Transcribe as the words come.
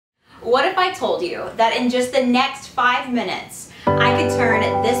What if I told you that in just the next 5 minutes, I could turn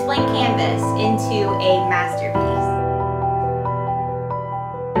this blank canvas into a masterpiece?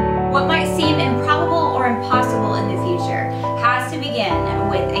 What might seem improbable or impossible in the future has to begin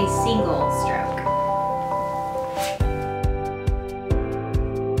with a single stroke.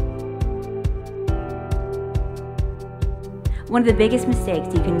 One of the biggest mistakes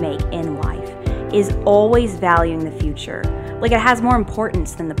you can make in life is always valuing the future, like it has more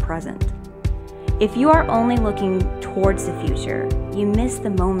importance than the present. If you are only looking towards the future, you miss the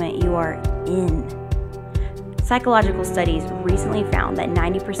moment you are in. Psychological studies recently found that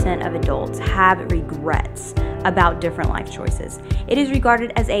 90% of adults have regrets about different life choices. It is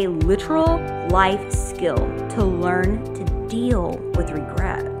regarded as a literal life skill to learn to deal with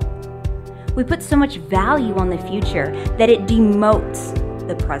regret. We put so much value on the future that it demotes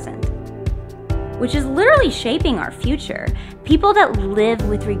the present, which is literally shaping our future. People that live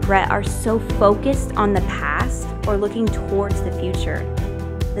with regret are so focused on the past or looking towards the future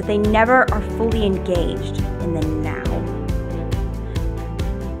that they never are fully engaged in the now.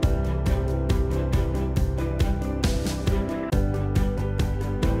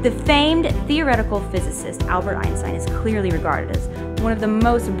 The famed theoretical physicist Albert Einstein is clearly regarded as one of the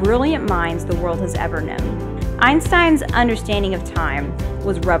most brilliant minds the world has ever known. Einstein's understanding of time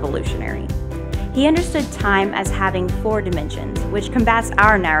was revolutionary. He understood time as having 4 dimensions, which combats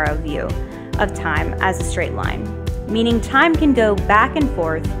our narrow view of time as a straight line, meaning time can go back and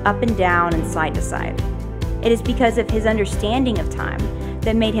forth, up and down, and side to side. It is because of his understanding of time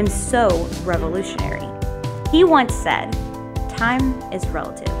that made him so revolutionary. He once said, "Time is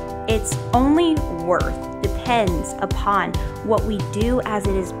relative. Its only worth depends upon what we do as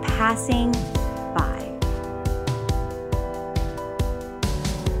it is passing by."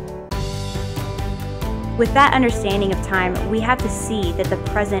 With that understanding of time, we have to see that the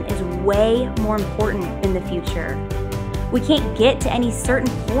present is way more important than the future. We can't get to any certain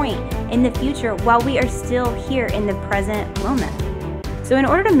point in the future while we are still here in the present moment. So in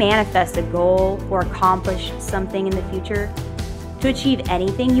order to manifest a goal or accomplish something in the future, to achieve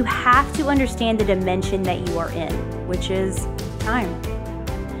anything, you have to understand the dimension that you are in, which is time.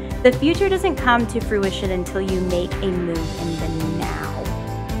 The future doesn't come to fruition until you make a move in the now.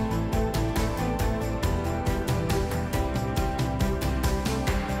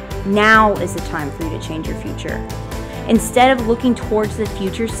 Now is the time for you to change your future. Instead of looking towards the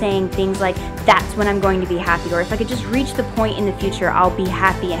future saying things like, "That's when I'm going to be happy," or "If I could just reach the point in the future, I'll be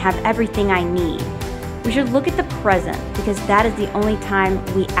happy and have everything I need," we should look at the present, because that is the only time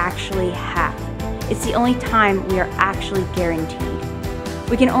we actually have. It's the only time we are actually guaranteed.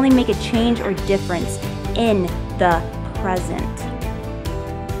 We can only make a change or difference in the present.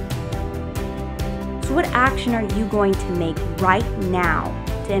 So what action are you going to make right now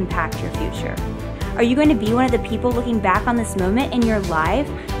to impact your future? Are you going to be one of the people looking back on this moment in your life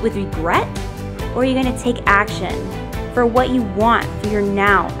with regret? Or are you going to take action for what you want for your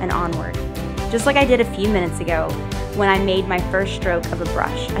now and onward? Just like I did a few minutes ago when I made my first stroke of a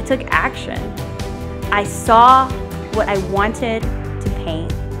brush. I took action. I saw what I wanted to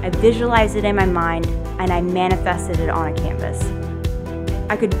paint. I visualized it in my mind and I manifested it on a canvas.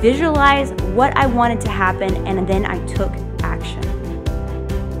 I could visualize what I wanted to happen and then I took action.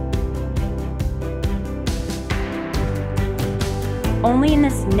 Only in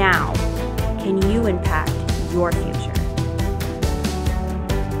this now can you impact your future.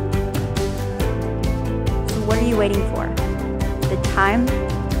 So what are you waiting for? The time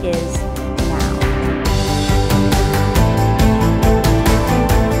is